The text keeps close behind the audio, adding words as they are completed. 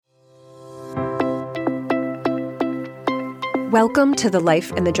Welcome to the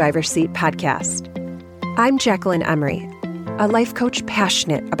Life in the Driver's Seat podcast. I'm Jacqueline Emery, a life coach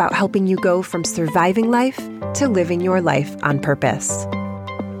passionate about helping you go from surviving life to living your life on purpose.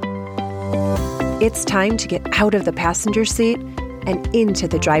 It's time to get out of the passenger seat and into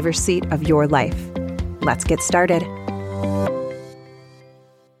the driver's seat of your life. Let's get started.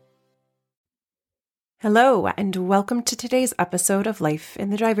 Hello, and welcome to today's episode of Life in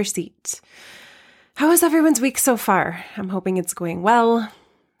the Driver's Seat. How is everyone's week so far? I'm hoping it's going well.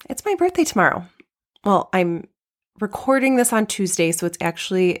 It's my birthday tomorrow. Well, I'm recording this on Tuesday, so it's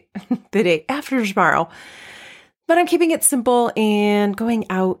actually the day after tomorrow. But I'm keeping it simple and going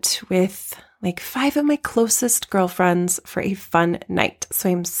out with like 5 of my closest girlfriends for a fun night. So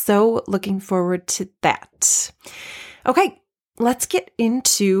I'm so looking forward to that. Okay, let's get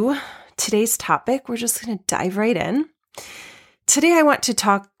into today's topic. We're just going to dive right in. Today, I want to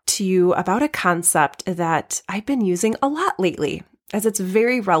talk to you about a concept that I've been using a lot lately, as it's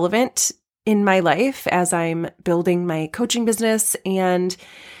very relevant in my life as I'm building my coaching business. And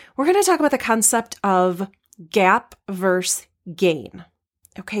we're going to talk about the concept of gap versus gain.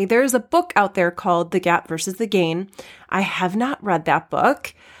 Okay, there's a book out there called The Gap versus the Gain. I have not read that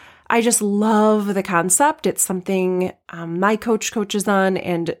book. I just love the concept. It's something my coach coaches on,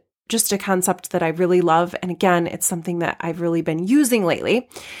 and just a concept that I really love. And again, it's something that I've really been using lately.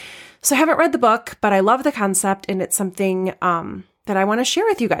 So I haven't read the book, but I love the concept, and it's something that I want to share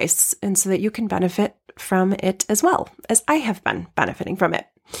with you guys, and so that you can benefit from it as well as I have been benefiting from it.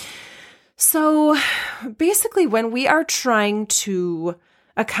 So basically, when we are trying to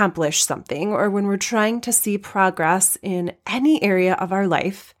accomplish something, or when we're trying to see progress in any area of our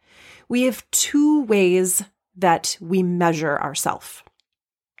life, we have 2 ways that we measure ourselves.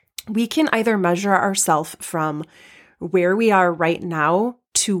 We can either measure ourselves from where we are right now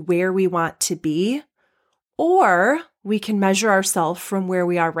to where we want to be, or we can measure ourselves from where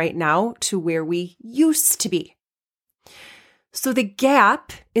we are right now to where we used to be. So the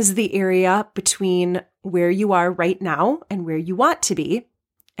gap is the area between where you are right now and where you want to be,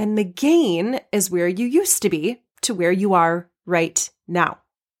 and the gain is where you used to be to where you are right now.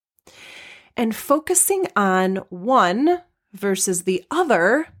 And focusing on one versus the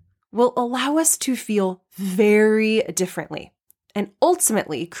other will allow us to feel very differently and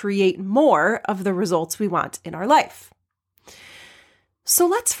ultimately create more of the results we want in our life. So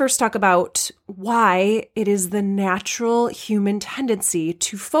let's first talk about why it is the natural human tendency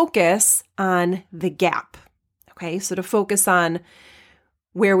to focus on the gap. Okay, so to focus on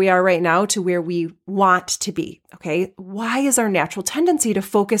where we are right now to where we want to be. Okay, why is our natural tendency to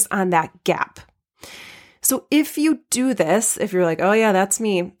focus on that gap? So if you do this, if you're like, oh yeah, that's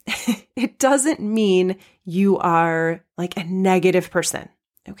me, it doesn't mean you are like a negative person,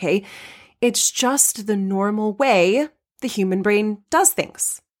 okay? It's just the normal way the human brain does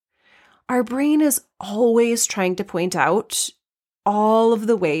things. Our brain is always trying to point out all of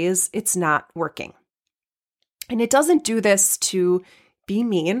the ways it's not working. And it doesn't do this to be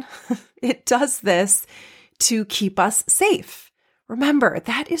mean. It does this to keep us safe. Remember,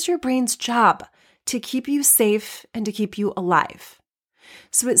 that is your brain's job, to keep you safe and to keep you alive.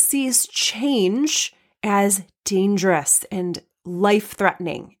 So it sees change as dangerous and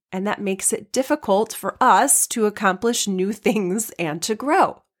life-threatening, and that makes it difficult for us to accomplish new things and to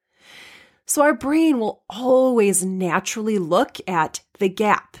grow. So our brain will always naturally look at the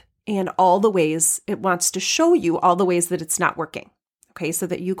gap and all the ways it wants to show you all the ways that it's not working, okay, so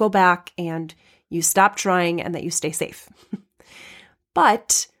that you go back and you stop trying and that you stay safe.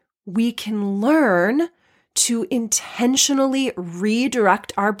 But we can learn to intentionally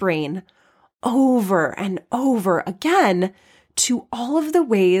redirect our brain over and over again to all of the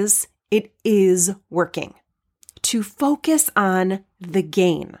ways it is working, to focus on the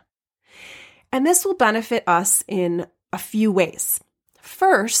gain. And this will benefit us in a few ways.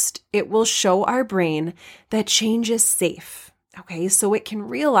 First, it will show our brain that change is safe, okay? So it can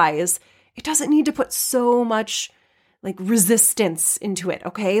realize it doesn't need to put so much like resistance into it,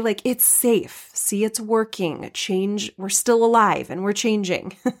 okay? Like it's safe. See, it's working. Change, we're still alive and we're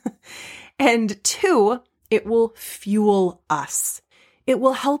changing. And 2, it will fuel us. It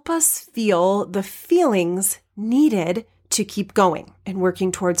will help us feel the feelings needed to keep going and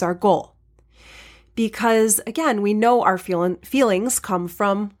working towards our goal. Because again, we know our feelings come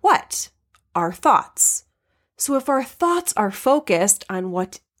from what? Our thoughts. So if our thoughts are focused on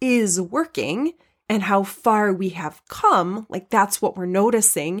what is working, and how far we have come, like that's what we're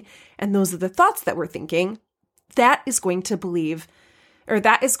noticing, and those are the thoughts that we're thinking, that is going to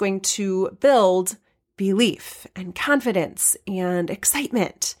build belief and confidence and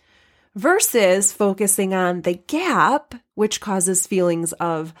excitement versus focusing on the gap, which causes feelings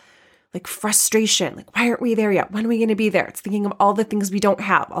of like frustration. Like, why aren't we there yet? When are we going to be there? It's thinking of all the things we don't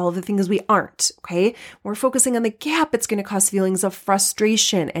have, all of the things we aren't. Okay. When we're focusing on the gap, it's going to cause feelings of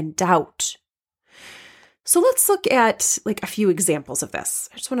frustration and doubt. So let's look at like a few examples of this.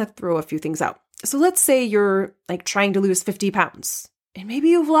 I just want to throw a few things out. So let's say you're like trying to lose 50 pounds and maybe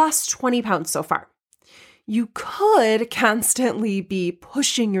you've lost 20 pounds so far. You could constantly be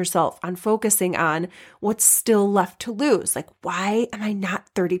pushing yourself on focusing on what's still left to lose. Like, why am I not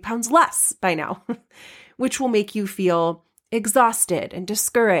 30 pounds less by now? Which will make you feel exhausted and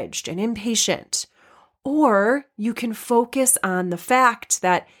discouraged and impatient. Or you can focus on the fact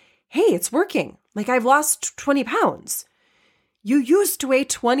that, hey, it's working. Like, I've lost 20 pounds. You used to weigh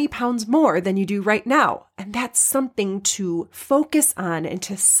 20 pounds more than you do right now. And that's something to focus on and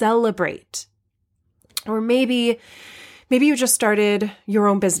to celebrate. Or maybe you just started your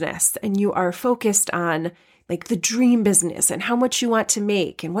own business and you are focused on like the dream business and how much you want to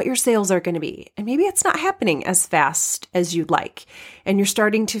make and what your sales are going to be. And maybe it's not happening as fast as you'd like. And you're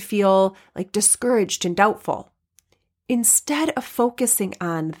starting to feel like discouraged and doubtful. Instead of focusing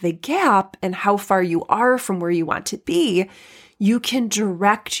on the gap and how far you are from where you want to be, you can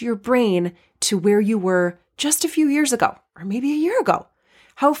direct your brain to where you were just a few years ago, or maybe a year ago,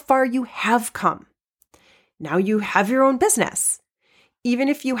 how far you have come. Now you have your own business. Even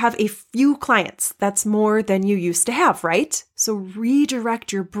if you have a few clients, that's more than you used to have, right? So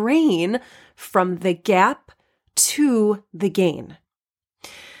redirect your brain from the gap to the gain.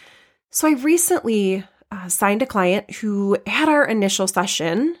 So I recently signed a client who had our initial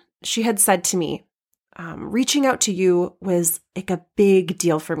session. She had said to me, reaching out to you was like a big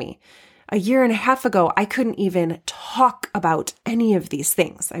deal for me. A year and a half ago, I couldn't even talk about any of these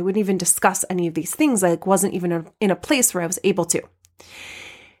things. I wouldn't even discuss any of these things. I wasn't even in a place where I was able to.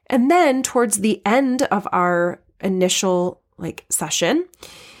 And then towards the end of our initial session,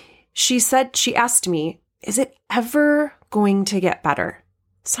 she asked me, is it ever going to get better?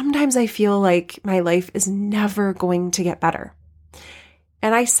 Sometimes I feel like my life is never going to get better.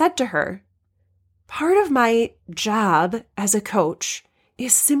 And I said to her, part of my job as a coach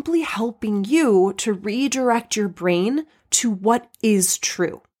is simply helping you to redirect your brain to what is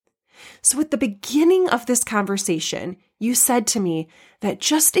true. So at the beginning of this conversation, you said to me that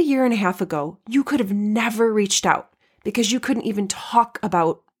just a year and a half ago, you could have never reached out because you couldn't even talk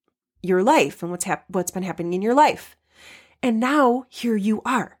about your life and what's been happening in your life. And now here you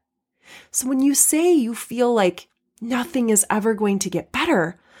are. So when you say you feel like nothing is ever going to get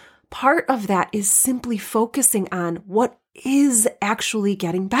better, part of that is simply focusing on what is actually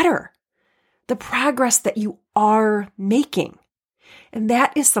getting better, the progress that you are making. And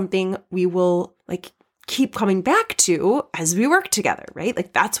that is something we will keep coming back to as we work together,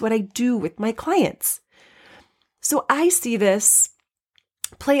 right? That's what I do with my clients. So I see this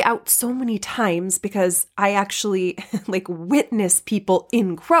play out so many times because I actually witness people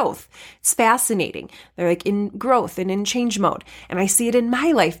in growth. It's fascinating. They're in growth and in change mode. And I see it in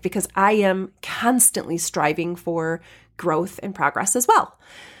my life because I am constantly striving for growth and progress as well.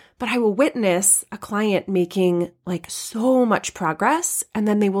 But I will witness a client making so much progress, and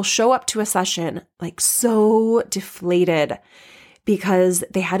then they will show up to a session so deflated because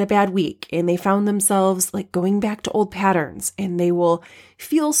they had a bad week and they found themselves going back to old patterns, and they will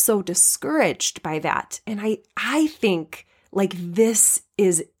feel so discouraged by that. And I think this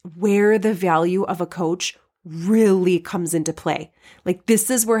is where the value of a coach really comes into play. This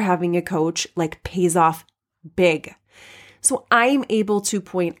is where having a coach pays off big. So I'm able to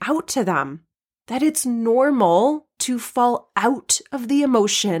point out to them that it's normal to fall out of the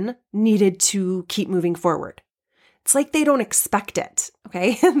emotion needed to keep moving forward. It's they don't expect it,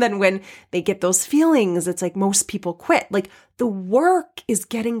 okay? And then when they get those feelings, it's most people quit. The work is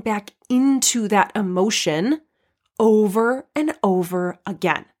getting back into that emotion over and over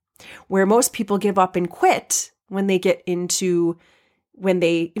again. Where most people give up and quit when they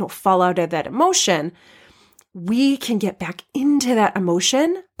fall out of that emotion, we can get back into that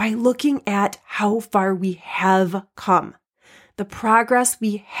emotion by looking at how far we have come, the progress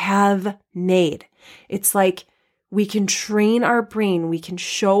we have made. It's we can train our brain, we can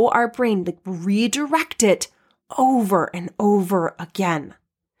show our brain, redirect it over and over again.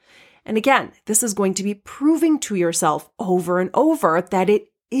 And again, this is going to be proving to yourself over and over that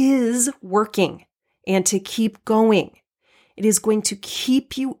it is working and to keep going. It is going to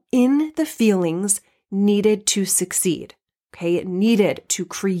keep you in the feelings needed to succeed, okay? Needed to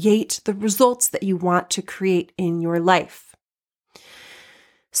create the results that you want to create in your life.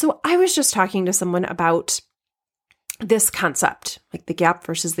 So I was just talking to someone about this concept, like the gap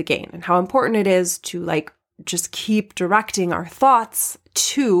versus the gain, and how important it is to like just keep directing our thoughts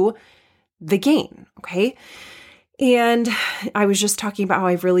to the gain. Okay. And I was just talking about how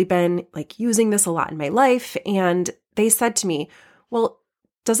I've really been like using this a lot in my life. And they said to me, well,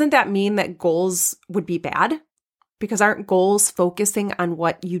 doesn't that mean that goals would be bad? Because aren't goals focusing on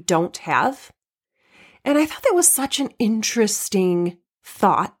what you don't have? And I thought that was such an interesting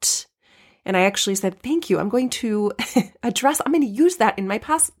thought. And I actually said, thank you. I'm going to I'm going to use that in my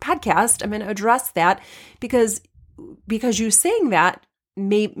podcast. I'm going to address that because you saying that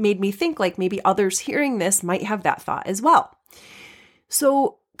made me think like maybe others hearing this might have that thought as well.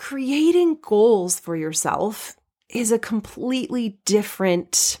 So creating goals for yourself is a completely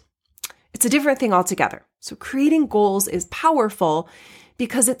different, it's a different thing altogether. So creating goals is powerful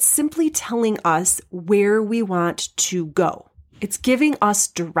because it's simply telling us where we want to go. It's giving us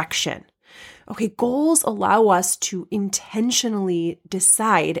direction. Okay, goals allow us to intentionally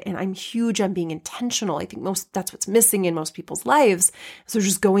decide, and I'm huge on being intentional. I think that's what's missing in most people's lives. So they're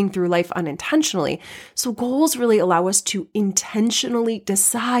just going through life unintentionally. So goals really allow us to intentionally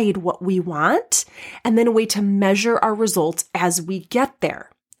decide what we want and then a way to measure our results as we get there.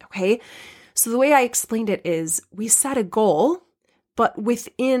 Okay, so the way I explained it is we set a goal, but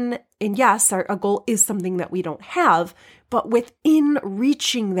within, and yes, a goal is something that we don't have, but within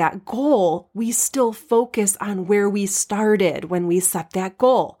reaching that goal, we still focus on where we started when we set that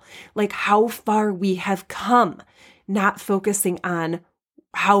goal, like how far we have come, not focusing on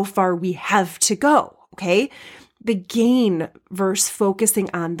how far we have to go, okay? The gain versus focusing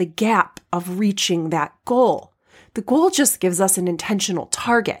on the gap of reaching that goal. The goal just gives us an intentional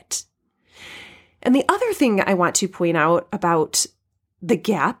target. And the other thing I want to point out about the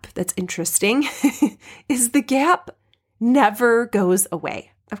gap that's interesting is the gap never goes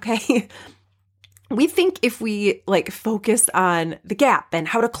away, okay? We think if we like focus on the gap and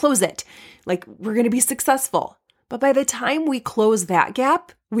how to close it, like we're going to be successful. But by the time we close that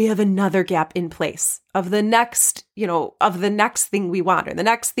gap, we have another gap in place of the next thing we want or the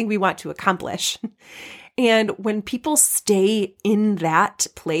next thing we want to accomplish. And when people stay in that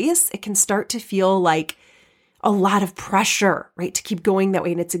place, it can start to feel like a lot of pressure, right? To keep going that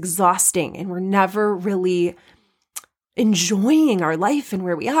way. And it's exhausting. And we're never really enjoying our life and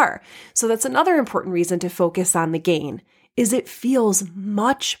where we are. So that's another important reason to focus on the gain, is it feels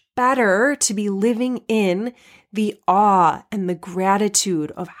much better to be living in the awe and the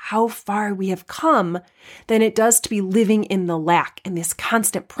gratitude of how far we have come than it does to be living in the lack and this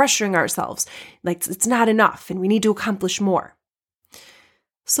constant pressuring ourselves. Like it's not enough and we need to accomplish more.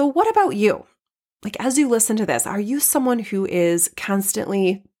 So what about you? Like as you listen to this, are you someone who is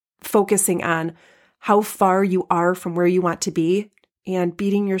constantly focusing on how far you are from where you want to be and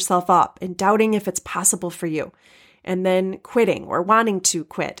beating yourself up and doubting if it's possible for you and then quitting or wanting to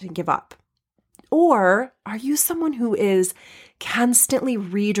quit and give up? Or are you someone who is constantly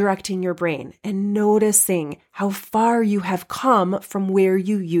redirecting your brain and noticing how far you have come from where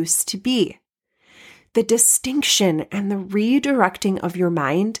you used to be? The distinction and the redirecting of your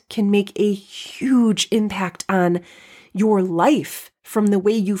mind can make a huge impact on your life, from the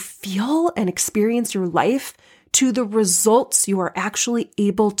way you feel and experience your life to the results you are actually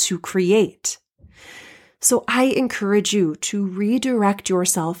able to create. So I encourage you to redirect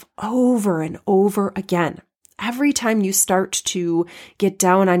yourself over and over again. Every time you start to get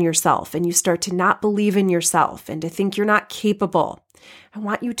down on yourself and you start to not believe in yourself and to think you're not capable, I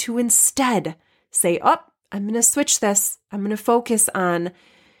want you to instead say, I'm going to switch this. I'm going to focus on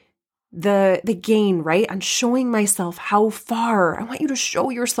the gain, right? On showing myself how far. I want you to show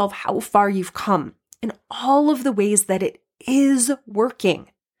yourself how far you've come in all of the ways that it is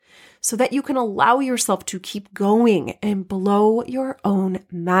working, so that you can allow yourself to keep going and blow your own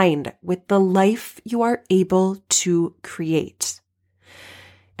mind with the life you are able to create.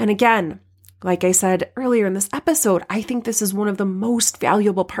 And again, like I said earlier in this episode, I think this is one of the most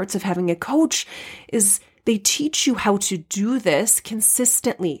valuable parts of having a coach is they teach you how to do this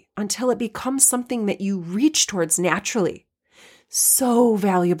consistently until it becomes something that you reach towards naturally. So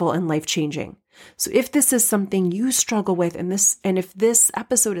valuable and life-changing. So if this is something you struggle with and if this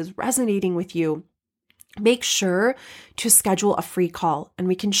episode is resonating with you, make sure to schedule a free call and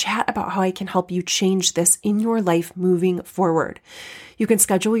we can chat about how I can help you change this in your life moving forward. You can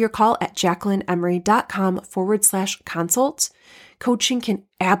schedule your call at JacquelineEmery.com/consult. Coaching can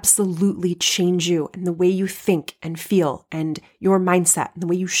absolutely change you and the way you think and feel and your mindset and the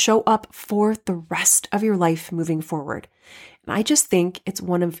way you show up for the rest of your life moving forward. And I just think it's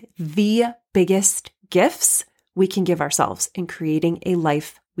one of the biggest gifts we can give ourselves in creating a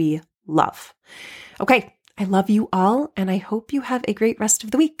life we love. Okay, I love you all, and I hope you have a great rest of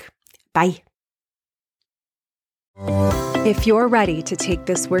the week. Bye. If you're ready to take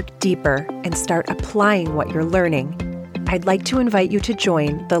this work deeper and start applying what you're learning, I'd like to invite you to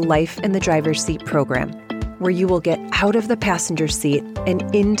join the Life in the Driver's Seat program, where you will get out of the passenger seat and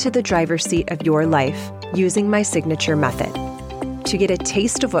into the driver's seat of your life using my signature method. To get a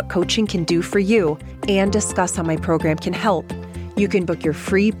taste of what coaching can do for you and discuss how my program can help, you can book your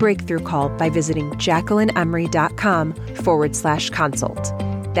free breakthrough call by visiting JacquelineEmery.com/consult.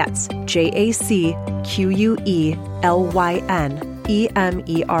 That's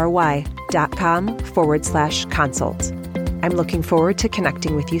JacquelineEmery.com/consult. I'm looking forward to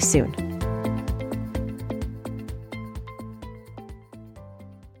connecting with you soon.